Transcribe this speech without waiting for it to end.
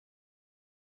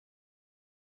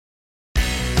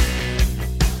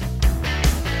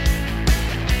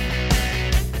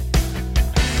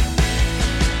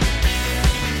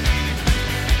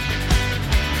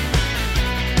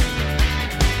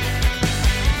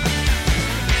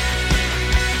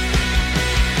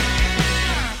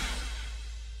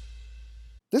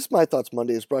This My Thoughts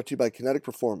Monday is brought to you by Kinetic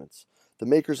Performance, the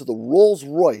makers of the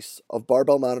Rolls-Royce of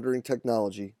barbell monitoring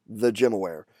technology, the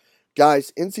GymAware.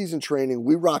 Guys, in season training,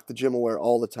 we rock the GymAware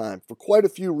all the time for quite a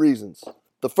few reasons.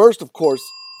 The first, of course,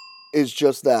 is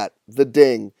just that, the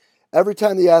ding. Every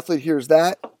time the athlete hears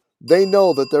that, they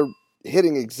know that they're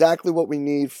hitting exactly what we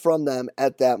need from them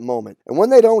at that moment. And when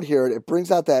they don't hear it, it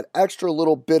brings out that extra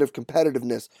little bit of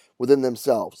competitiveness within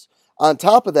themselves. On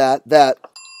top of that, that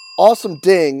awesome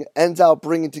ding ends out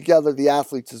bringing together the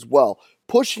athletes as well,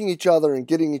 pushing each other and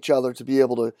getting each other to be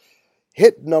able to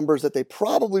hit numbers that they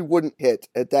probably wouldn't hit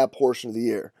at that portion of the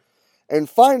year. And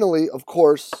finally, of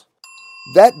course,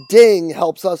 that ding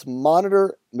helps us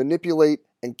monitor, manipulate,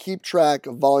 and keep track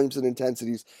of volumes and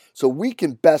intensities so we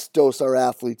can best dose our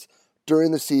athletes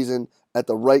during the season at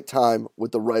the right time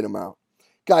with the right amount.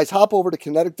 Guys, hop over to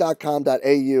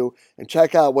kinetic.com.au and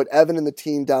check out what Evan and the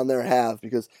team down there have,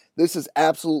 because this is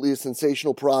absolutely a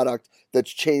sensational product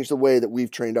that's changed the way that we've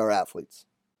trained our athletes.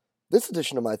 This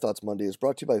edition of My Thoughts Monday is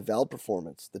brought to you by Vald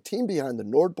Performance, the team behind the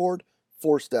NordBoard,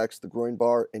 ForceDex, the Groin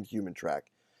Bar, and Human Track.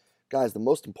 Guys, the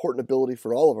most important ability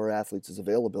for all of our athletes is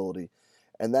availability,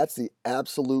 and that's the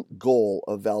absolute goal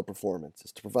of Vald Performance,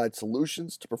 is to provide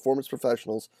solutions to performance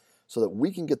professionals so that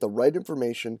we can get the right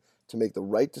information to make the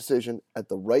right decision at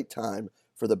the right time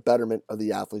for the betterment of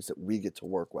the athletes that we get to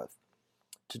work with.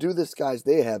 To do this, guys,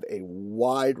 they have a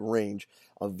wide range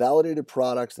of validated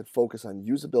products that focus on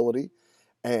usability,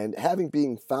 and having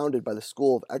being founded by the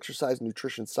School of Exercise and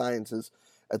Nutrition Sciences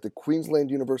at the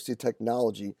Queensland University of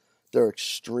Technology, they're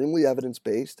extremely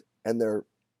evidence-based and they're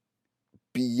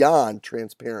beyond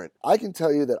transparent. I can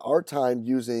tell you that our time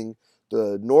using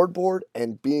the NordBoard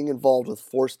and being involved with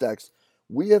ForceDex,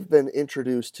 we have been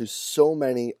introduced to so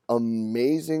many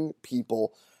amazing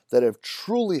people that have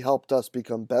truly helped us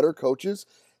become better coaches,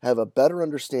 have a better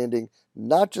understanding,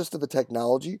 not just of the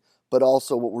technology, but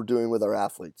also what we're doing with our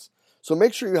athletes. So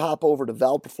make sure you hop over to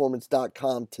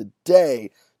valdperformance.com today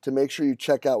to make sure you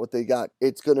check out what they got.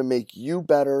 It's going to make you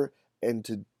better and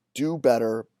to do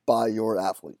better by your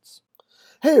athletes.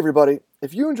 Hey everybody,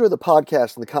 if you enjoy the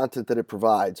podcast and the content that it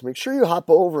provides, make sure you hop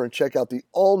over and check out the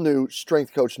all-new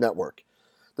Strength Coach Network.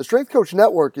 The Strength Coach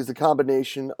Network is a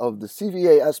combination of the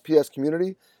CVA SPS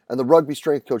community and the Rugby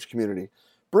Strength Coach community,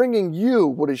 bringing you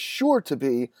what is sure to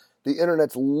be the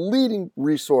internet's leading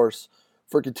resource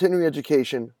for continuing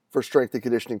education for strength and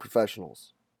conditioning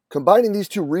professionals. Combining these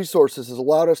two resources has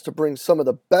allowed us to bring some of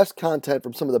the best content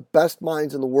from some of the best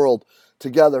minds in the world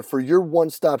together for your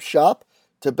one-stop shop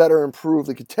to better improve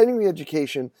the continuing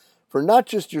education for not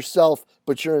just yourself,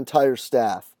 but your entire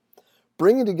staff.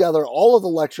 Bringing together all of the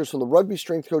lectures from the Rugby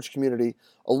Strength Coach community,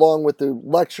 along with the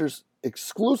lectures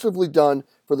exclusively done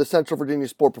for the Central Virginia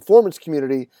Sport Performance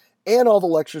community, and all the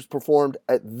lectures performed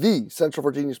at the Central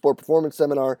Virginia Sport Performance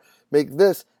Seminar, make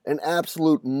this an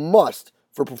absolute must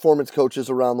for performance coaches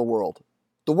around the world.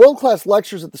 The world-class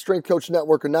lectures at the Strength Coach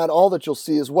Network are not all that you'll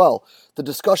see as well. The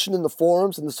discussion in the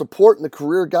forums and the support and the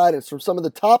career guidance from some of the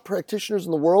top practitioners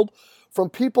in the world, from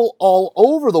people all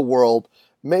over the world,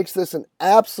 makes this an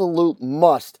absolute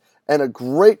must and a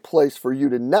great place for you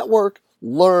to network,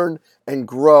 learn, and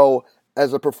grow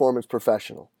as a performance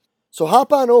professional. So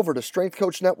hop on over to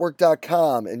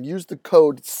strengthcoachnetwork.com and use the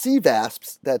code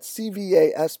CVASPS, that's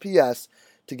C-V-A-S-P-S,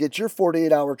 to get your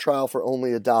 48-hour trial for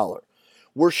only $1.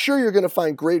 We're sure you're going to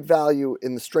find great value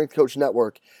in the Strength Coach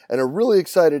Network and are really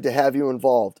excited to have you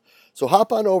involved. So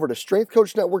hop on over to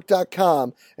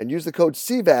strengthcoachnetwork.com and use the code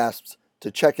CVASPS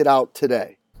to check it out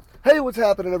today. Hey, what's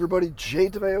happening, everybody? Jay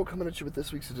DeMeo coming at you with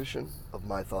this week's edition of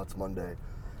My Thoughts Monday.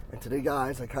 And today,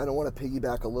 guys, I kind of want to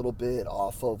piggyback a little bit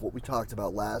off of what we talked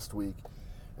about last week,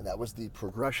 and that was the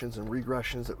progressions and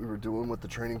regressions that we were doing with the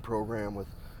training program with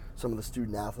some of the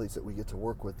student athletes that we get to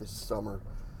work with this summer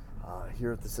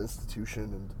here at this institution.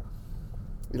 And,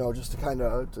 you know, just to kind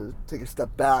of to take a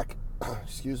step back,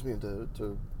 excuse me, and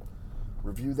to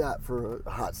review that for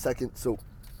a hot second. So,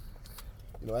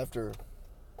 you know, after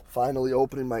finally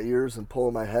opening my ears and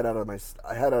pulling my head out of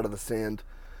the sand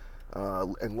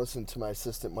and listening to my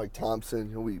assistant Mike Thompson,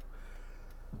 you know,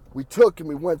 we took and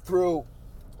we went through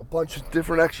a bunch of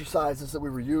different exercises that we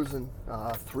were using,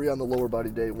 3 on the lower body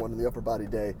day, 1 on the upper body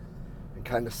day, and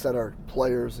kind of set our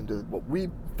players into what we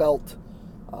felt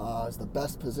is the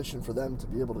best position for them to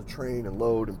be able to train and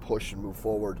load and push and move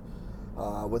forward,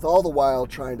 with all the while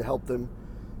trying to help them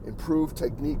improve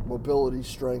technique, mobility,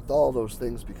 strength, all those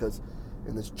things, because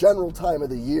in this general time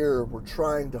of the year, we're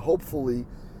trying to hopefully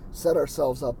set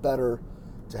ourselves up better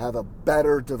to have a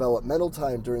better developmental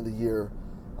time during the year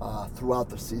throughout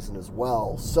the season as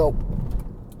well. So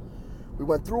we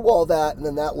went through all that, and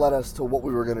then that led us to what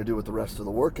we were going to do with the rest of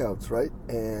the workouts, right?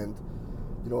 And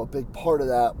a big part of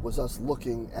that was us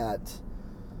looking at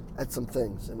some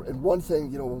things. And one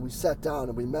thing, when we sat down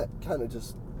and we met,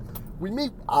 we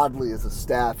meet oddly as a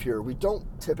staff here. We don't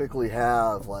typically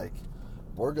have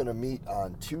we're going to meet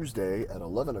on Tuesday at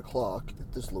 11 o'clock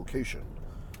at this location.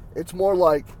 It's more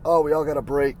like, oh, we all got a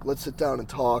break. Let's sit down and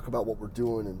talk about what we're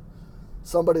doing. And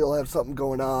somebody will have something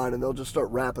going on and they'll just start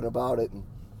rapping about it.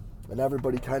 And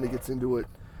everybody kind of gets into it.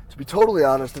 To be totally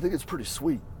honest, I think it's pretty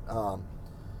sweet. But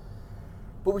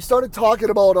we started talking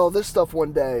about all this stuff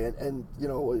one day. And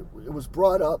it was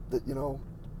brought up that,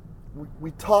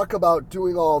 we talk about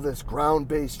doing all this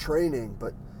ground-based training,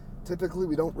 but typically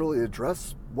we don't really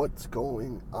address what's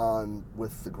going on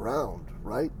with the ground,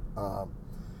 right?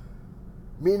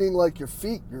 Meaning like your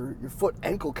feet, your foot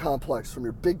ankle complex from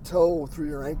your big toe through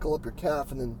your ankle up your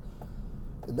calf and then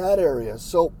in that area.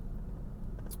 So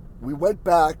we went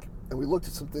back and we looked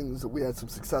at some things that we had some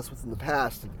success with in the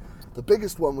past. And the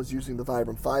biggest one was using the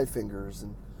Vibram 5 fingers.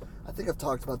 And I think I've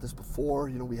talked about this before.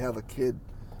 We have a kid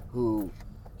who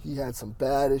he had some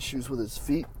bad issues with his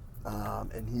feet.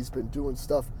 And he's been doing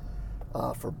stuff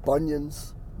for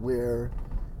bunions where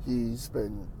he's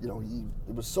been,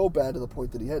 it was so bad to the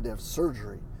point that he had to have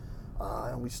surgery.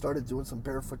 And we started doing some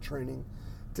barefoot training,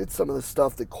 did some of the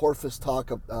stuff that Chris Corfist,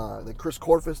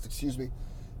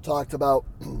 talked about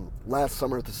last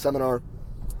summer at the seminar.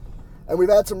 And we've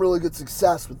had some really good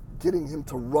success with getting him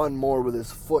to run more with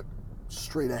his foot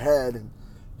straight ahead and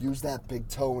use that big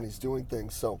toe when he's doing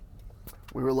things. So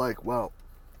we were like, well,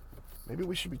 maybe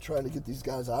we should be trying to get these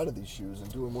guys out of these shoes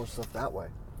and doing more stuff that way.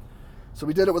 So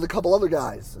we did it with a couple other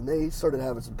guys, and they started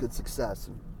having some good success.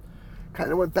 And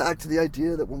kind of went back to the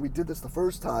idea that when we did this the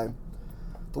first time,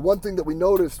 the one thing that we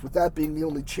noticed with that being the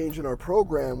only change in our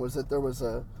program was that there was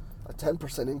a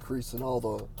 10% increase in all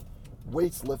the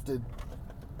weights lifted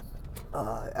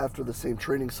after the same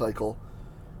training cycle,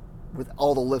 with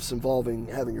all the lifts involving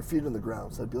having your feet on the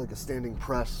ground. So that'd be like a standing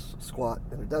press, squat,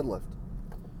 and a deadlift.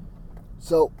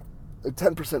 So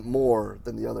 10% more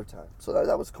than the other time. So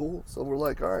that was cool. So we're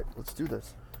like, all right, let's do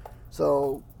this.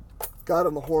 So got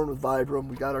on the horn with Vibram.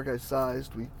 We got our guys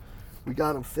sized. We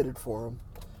got them fitted for them.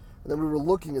 And then we were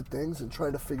looking at things and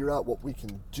trying to figure out what we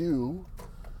can do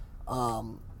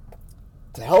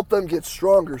to help them get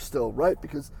stronger still, right?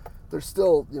 Because they're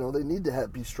still, they need to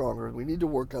be stronger. We need to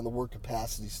work on the work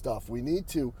capacity stuff. We need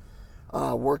to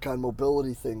work on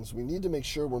mobility things. We need to make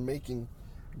sure we're making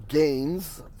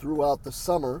gains throughout the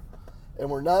summer. And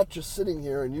we're not just sitting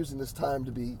here and using this time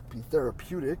to be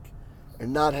therapeutic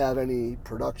and not have any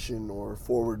production or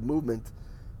forward movement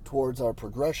towards our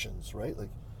progressions, right? Like,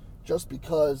 just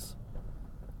because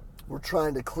we're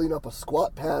trying to clean up a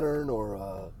squat pattern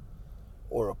or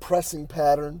a pressing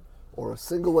pattern or a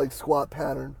single leg squat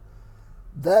pattern,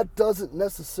 that doesn't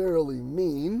necessarily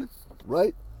mean,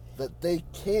 right, that they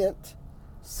can't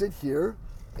sit here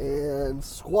and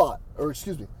squat.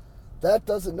 That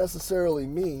doesn't necessarily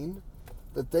mean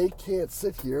that they can't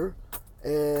sit here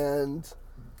and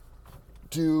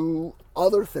do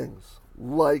other things,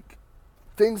 like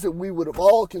things that we would have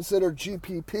all considered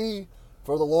GPP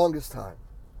for the longest time,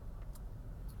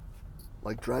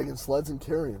 like dragging sleds and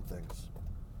carrying things.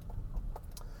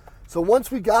 So once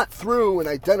we got through and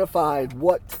identified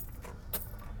what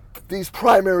these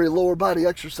primary lower body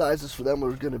exercises for them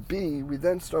were going to be, we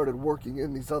then started working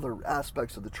in these other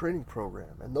aspects of the training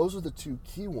program. And those are the two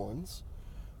key ones,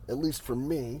 at least for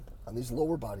me, on these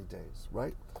lower body days,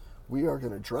 right? We are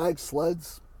going to drag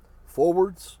sleds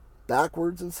forwards,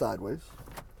 backwards, and sideways.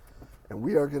 And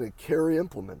we are going to carry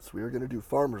implements. We are going to do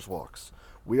farmer's walks.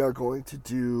 We are going to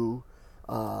do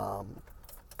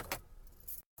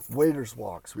waiter's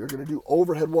walks. We are going to do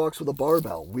overhead walks with a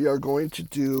barbell. We are going to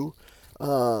do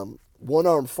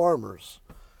one-arm farmers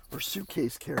or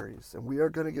suitcase carries. And we are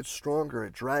going to get stronger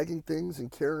at dragging things and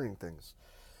carrying things.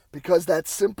 Because that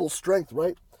simple strength,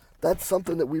 right? That's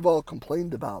something that we've all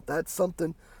complained about. That's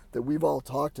something that we've all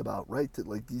talked about, right? That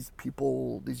like these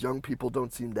young people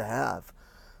don't seem to have.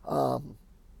 And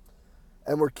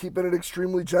we're keeping it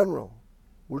extremely general.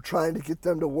 We're trying to get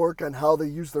them to work on how they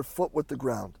use their foot with the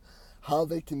ground, how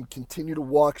they can continue to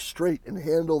walk straight and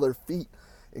handle their feet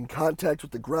in contact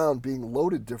with the ground being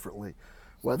loaded differently,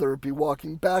 whether it be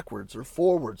walking backwards or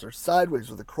forwards or sideways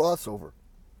with a crossover,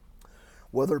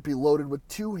 whether it be loaded with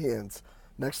two hands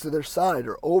next to their side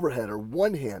or overhead or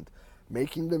one hand,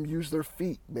 making them use their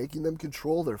feet, making them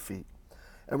control their feet.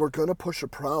 And we're going to push a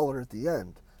prowler at the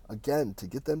end, again, to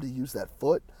get them to use that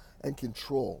foot and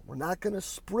control. We're not going to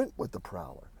sprint with the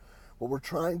prowler. What we're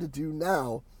trying to do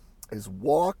now is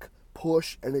walk,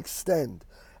 push, and extend.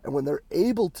 And when they're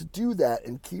able to do that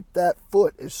and keep that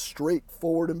foot as straight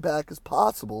forward and back as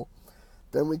possible,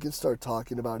 then we can start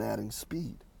talking about adding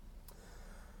speed.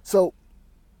 So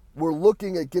we're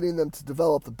looking at getting them to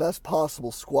develop the best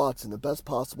possible squats and the best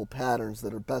possible patterns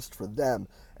that are best for them,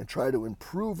 and try to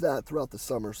improve that throughout the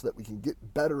summer so that we can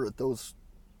get better at those,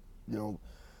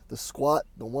 the squat,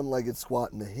 the one-legged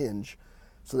squat, and the hinge,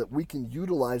 so that we can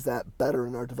utilize that better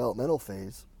in our developmental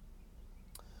phase.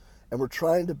 And we're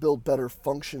trying to build better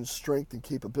function, strength, and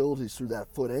capabilities through that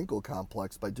foot-ankle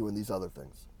complex by doing these other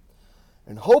things.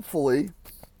 And hopefully,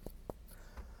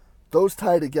 those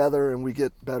tie together and we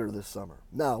get better this summer.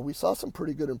 Now, we saw some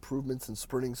pretty good improvements in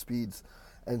sprinting speeds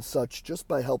and such just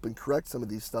by helping correct some of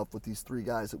these stuff with these 3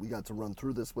 guys that we got to run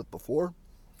through this with before.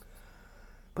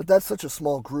 But that's such a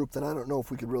small group that I don't know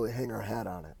if we could really hang our hat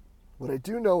on it. What I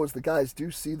do know is the guys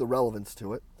do see the relevance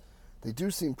to it. They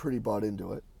do seem pretty bought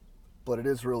into it, but it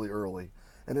is really early.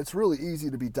 And it's really easy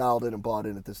to be dialed in and bought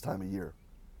in at this time of year.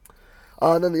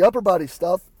 And then the upper body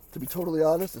stuff, to be totally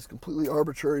honest, is completely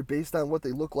arbitrary based on what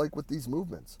they look like with these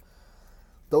movements.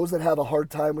 Those that have a hard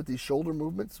time with these shoulder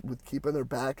movements, with keeping their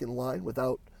back in line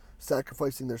without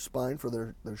sacrificing their spine for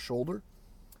their shoulder,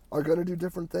 are going to do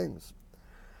different things.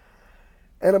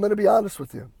 And I'm going to be honest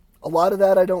with you. A lot of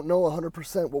that I don't know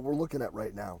 100% what we're looking at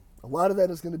right now. A lot of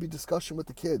that is going to be discussion with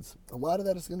the kids. A lot of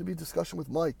that is going to be discussion with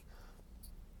Mike.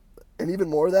 And even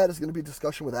more of that is going to be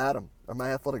discussion with Adam, or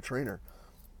my athletic trainer.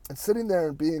 And sitting there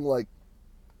and being like,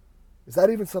 is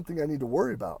that even something I need to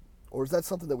worry about? Or is that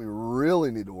something that we really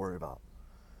need to worry about?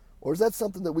 Or is that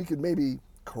something that we could maybe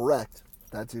correct, if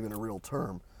that's even a real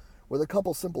term, with a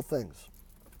couple simple things?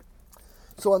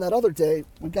 So on that other day,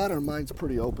 we got our minds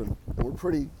pretty open, and we're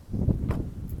pretty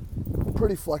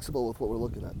flexible with what we're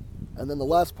looking at. And then the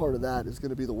last part of that is going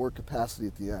to be the work capacity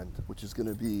at the end, which is going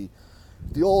to be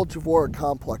the old Javora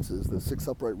complexes, the 6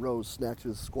 upright rows,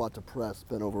 snatches, squat to press,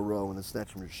 bent over row, and then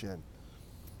snatch from your shin.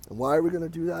 And why are we going to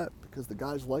do that? Because the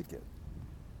guys like it,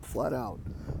 flat out.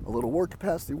 A little work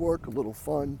capacity work, a little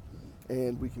fun,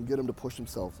 and we can get them to push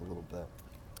themselves a little bit.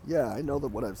 Yeah, I know that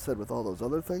what I've said with all those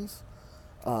other things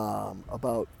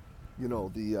about,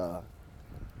 the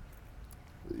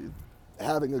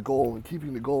having a goal and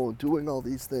keeping the goal and doing all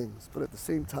these things. But at the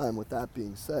same time, with that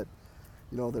being said,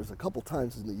 there's a couple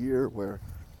times in the year where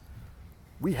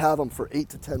we have them for 8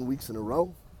 to 10 weeks in a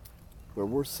row, where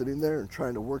we're sitting there and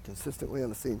trying to work consistently on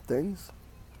the same things.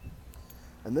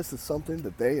 And this is something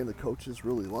that they and the coaches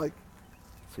really like.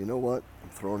 So you know what? I'm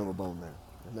throwing them a bone there.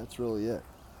 And that's really it.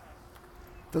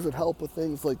 Does it help with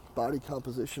things like body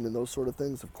composition and those sort of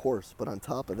things? Of course. But on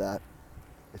top of that,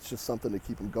 it's just something to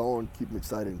keep them going, keep them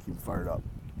excited, and keep them fired up.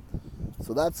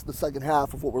 So that's the second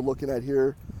half of what we're looking at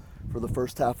here for the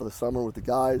first half of the summer with the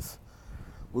guys.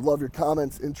 We'd love your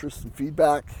comments, interest, and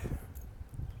feedback.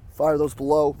 Fire those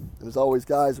below. And as always,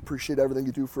 guys, appreciate everything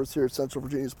you do for us here at Central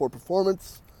Virginia Sport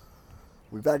Performance.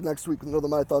 We'll be back next week with another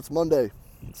My Thoughts Monday.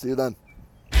 See you then.